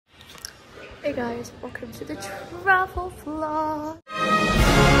Hey guys, welcome to the travel vlog.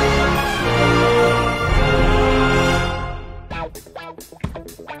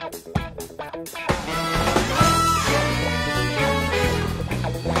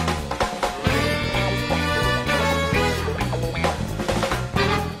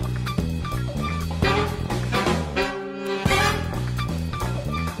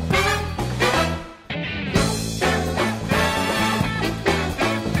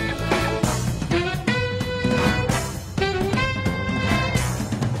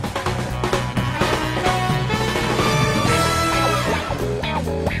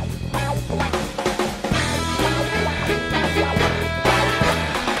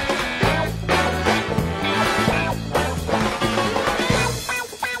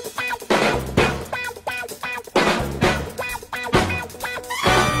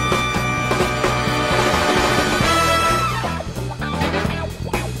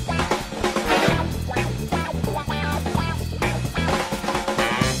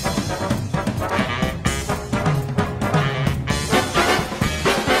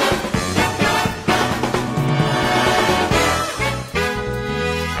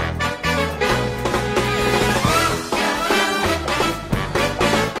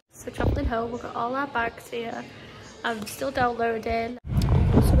 Home. We've got all our bags here. I'm still downloading.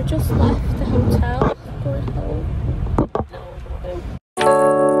 So we just left the hotel, going home.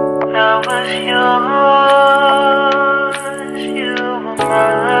 I was yours, you were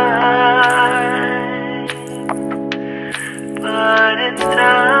mine, but it's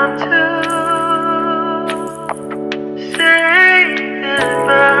time to say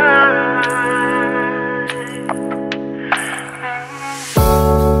goodbye.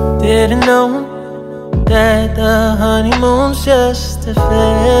 Didn't know that the honeymoon's just a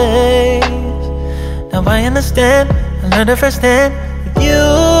phase. Now I understand, I learned it firsthand with you.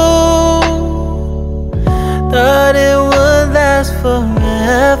 Thought it would last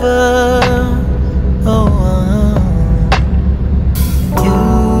forever. Oh,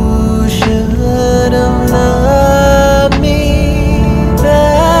 you should have loved me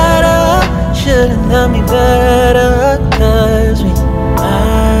better. Should have loved me better, 'cause we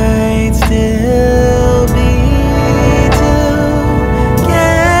might still be together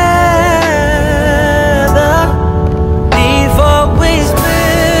before we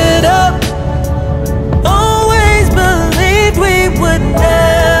split up. Always believed we would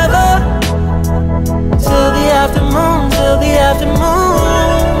never. Till the afternoon, till the afternoon.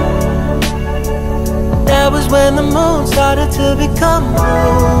 That was when the moon started to become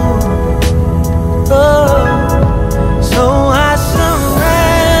blue. Oh, so I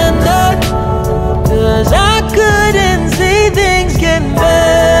surrendered, 'cause I couldn't see things getting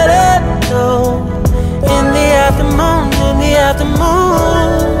better. No, in the afternoon,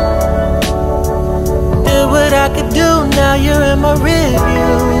 did what I could do, now you're in my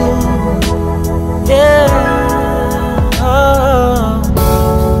review. Yeah, oh.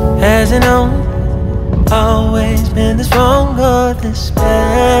 Hasn't always been this wrong or this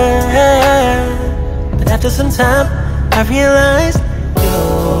bad, but after some time I realized you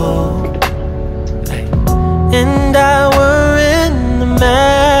and I were in the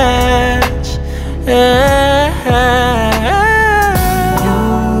match.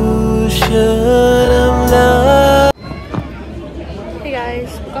 You should have loved. Hey guys,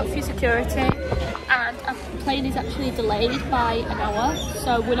 we've got through security and our plane is actually delayed by an hour,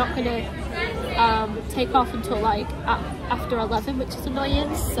 so we're not going to take off until like after 11, which is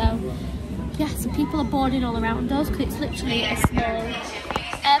annoying. So yeah, some people are boarding all around us because it's literally a small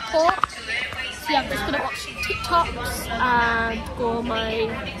airport. So yeah, I'm just gonna watch some TikToks and go on my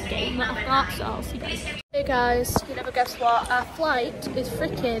game that I've got, so I'll see you guys. Hey guys, you never guess what? Our flight is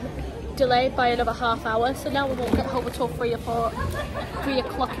freaking delayed by another half hour, so now we won't get home until 3 o'clock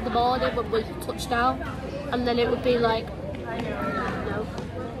in the morning when we touch down, and then it would be like, no,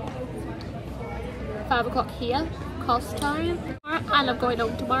 5 o'clock here, cost time, and I'm going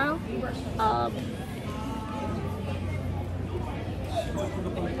home tomorrow.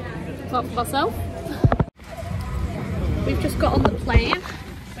 Not for myself. We've just got on the plane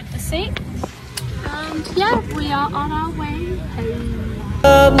with the seat, and yeah, we are on our way home.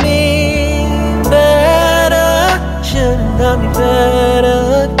 Love me better, should've loved me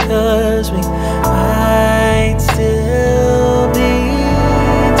better, 'cause we might still be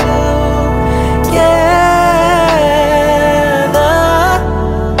together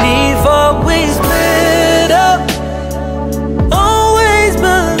before we split up. Always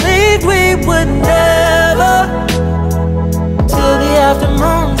believed we would never. Till the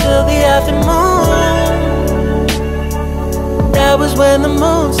afternoon, that was when the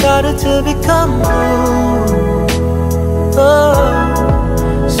moon started to become blue.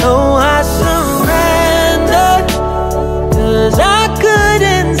 Oh, so I surrendered, 'cause I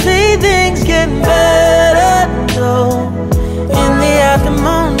couldn't see things getting better. No, in the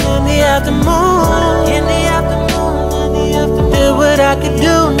afternoon, in the afternoon, in the afternoon, in the afternoon, did what I could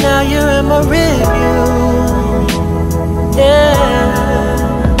do. Now you're in my review. Yeah.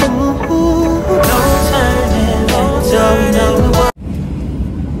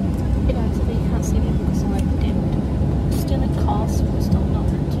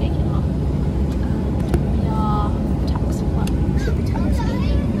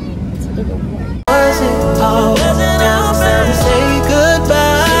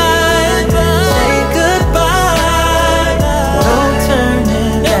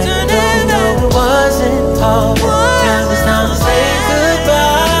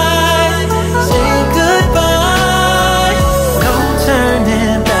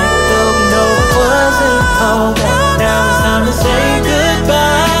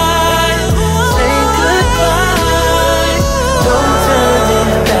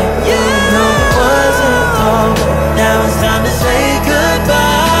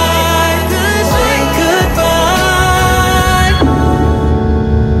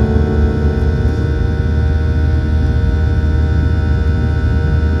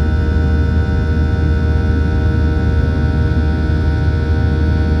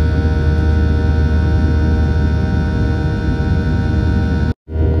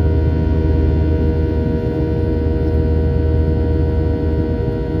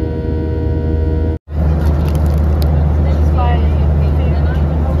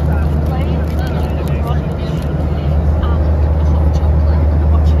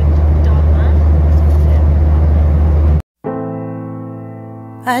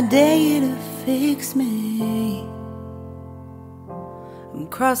 I dare you to fix me. I'm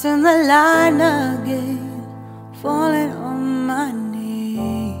crossing the line again, falling on my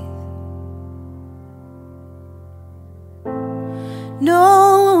knees. No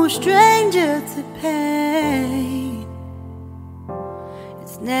stranger to pain,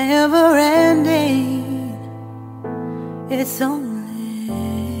 it's never ending, it's only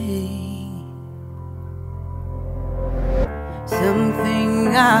something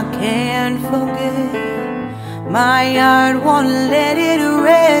I can't forget. My heart won't let it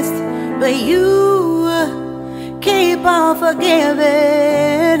rest, but you keep on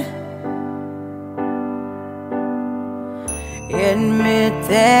forgiving. Admit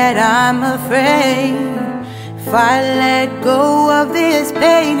that I'm afraid. If I let go of this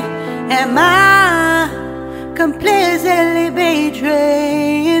pain, am I completely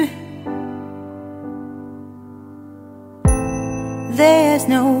betrayed? There's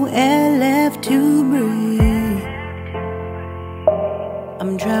no air left to breathe.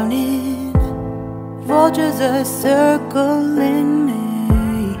 I'm drowning, vultures are circling me.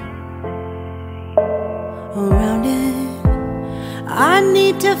 Around it, I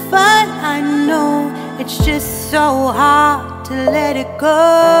need to fight. I know it's just so hard to let it go.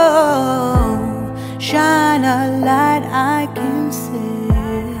 Shine a light I can see.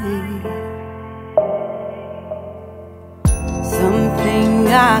 Something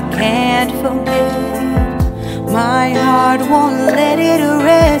I can't forget. My heart won't let it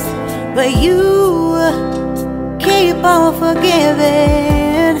rest, but you keep on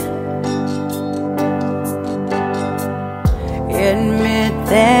forgiving. Admit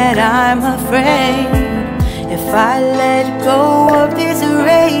that I'm afraid. If I let go of this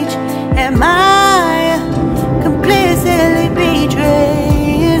rage, am I completely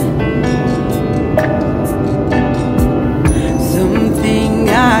betrayed? Something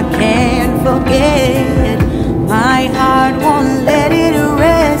I can't forget. My heart won't let it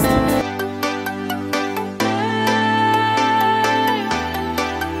rest.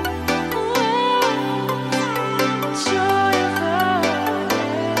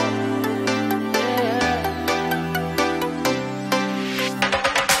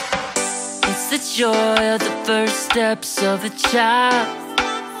 It's the joy of the first steps of a child.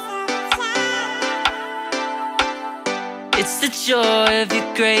 It's the joy of your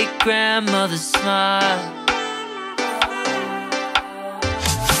great-grandmother's smile.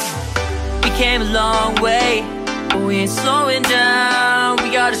 We came a long way, but we ain't slowing down. We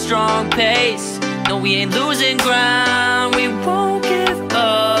got a strong pace, no, we ain't losing ground. We won't give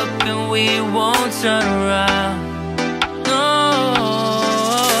up and we won't turn around. No,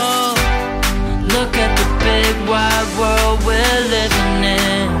 look at the big wide world we're living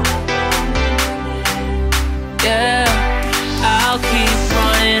in. Yeah, I'll keep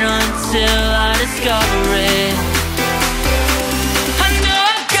running until I discover it.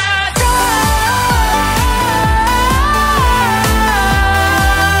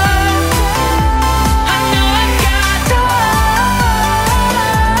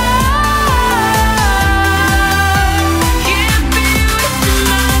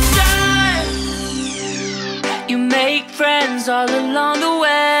 lessons all along the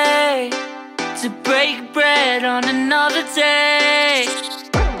way, to break bread on another day.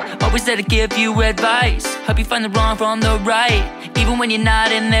 Always there to give you advice, help you find the wrong from the right. Even when you're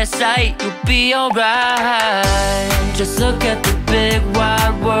not in their sight, you'll be alright. Just look at the big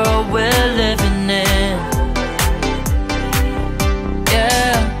wide world we're living in.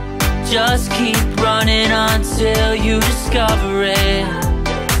 Yeah, just keep running until you discover it.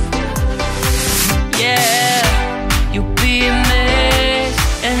 Yeah, you'll be amazed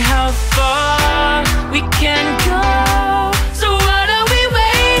at how far we can go. So what are we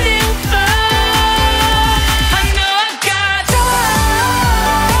waiting for? I know I've got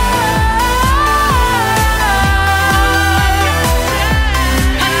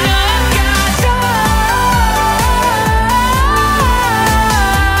I know I've got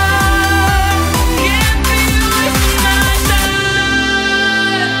can't be wasting my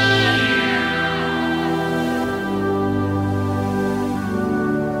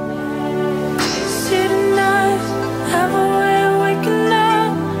City nights have a way of waking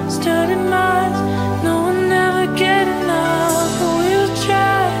up, starting minds, no one ever get enough. But we'll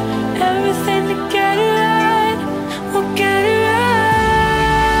try everything to get it right, we'll get it right.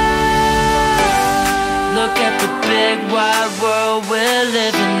 Look at the big wide world we're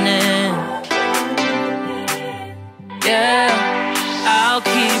living in. Yeah, I'll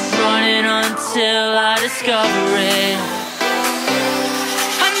keep running until I discover it.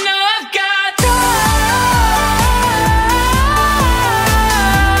 I know I've got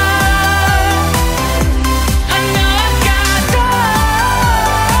I know I've got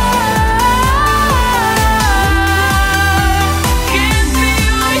can't be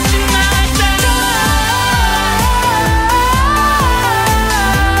wasting my can't be wasting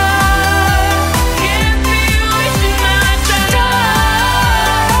my can't be wasting my time.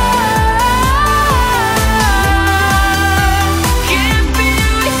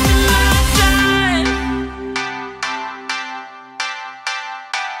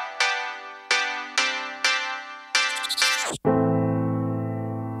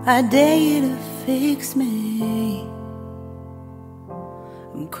 I dare you to fix me.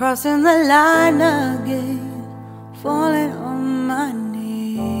 I'm crossing the line again, falling on my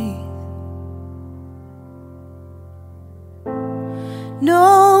knees.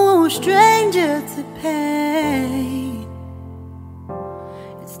 No stranger to pain,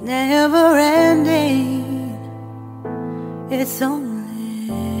 it's never ending, it's only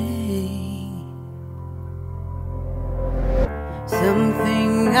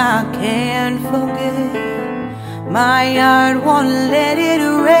something I can't forget. My heart won't let it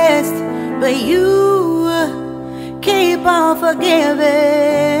rest, but you keep on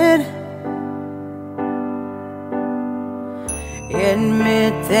forgiving.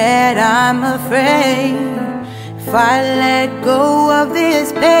 Admit that I'm afraid. If I let go of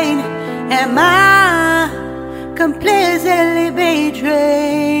this pain, am I completely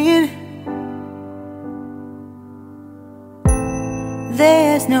betrayed?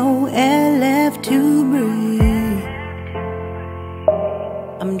 There's no air left to breathe.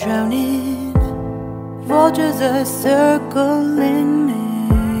 I'm drowning, vultures are circling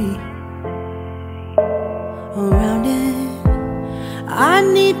me. Around it, I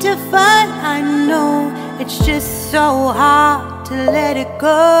need to fight. I know it's just so hard to let it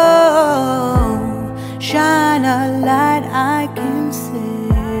go. Shine a light I can see.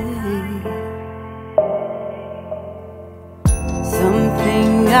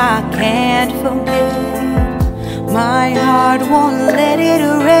 Something I can't forget. My heart won't let it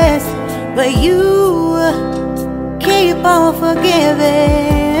rest, but you keep on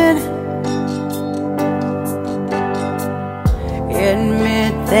forgiving.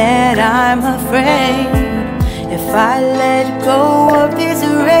 Admit that I'm afraid. If I let go of this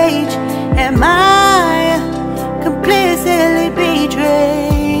rage, am I completely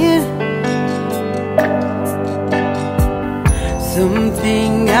betrayed?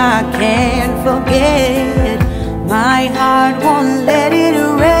 Something I can't forget. My heart won't let it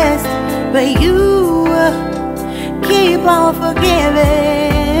rest, but you keep on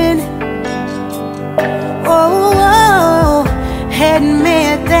forgiving. Oh,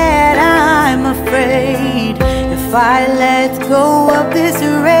 admit that I'm afraid. If I let go of this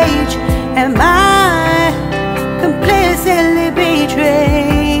rage, am I completely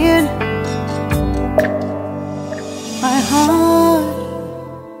betrayed? My heart,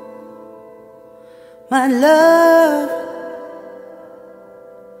 my love,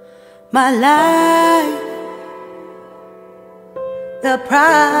 my life, the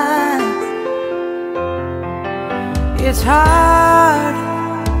price. It's hard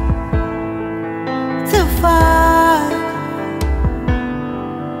to fight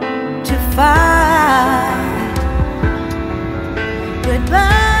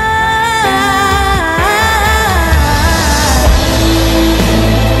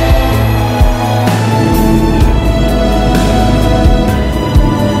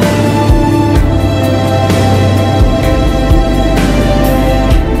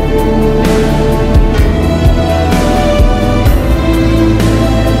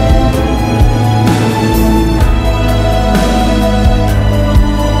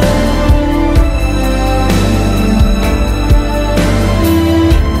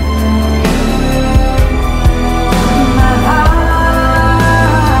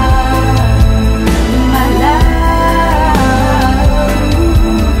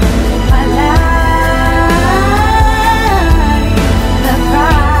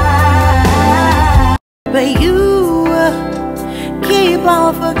keep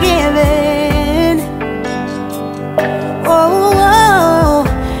on forgiving. Oh,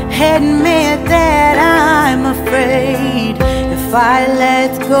 admit that I'm afraid. If I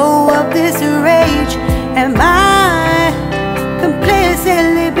let go of this rage, am I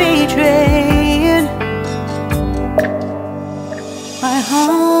complicitly betraying my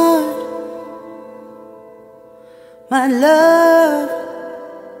heart, my love,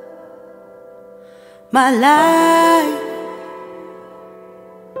 my life?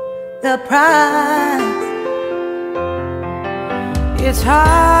 The price, it's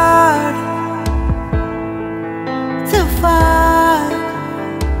hard to fight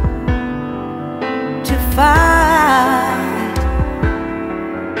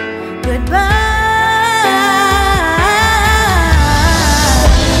goodbye.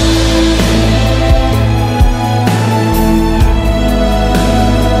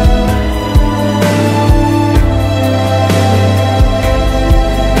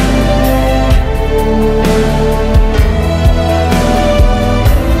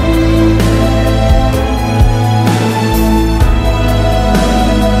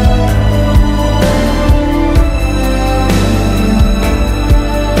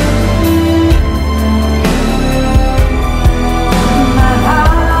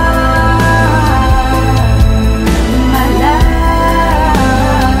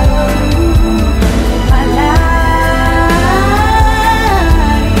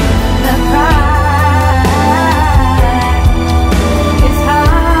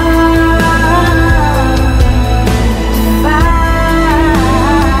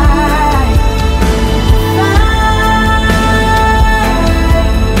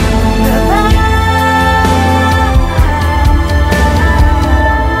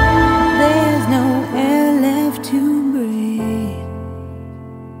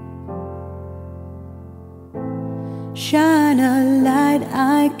 Shine a light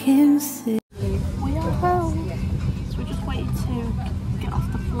I can see. We are home, so we're just waiting to get off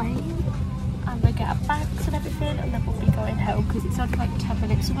the plane and then get our bags and everything, and then we'll be going home because it's only like 10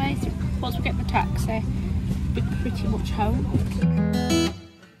 minutes away. So once we get the taxi, we'll be pretty much home.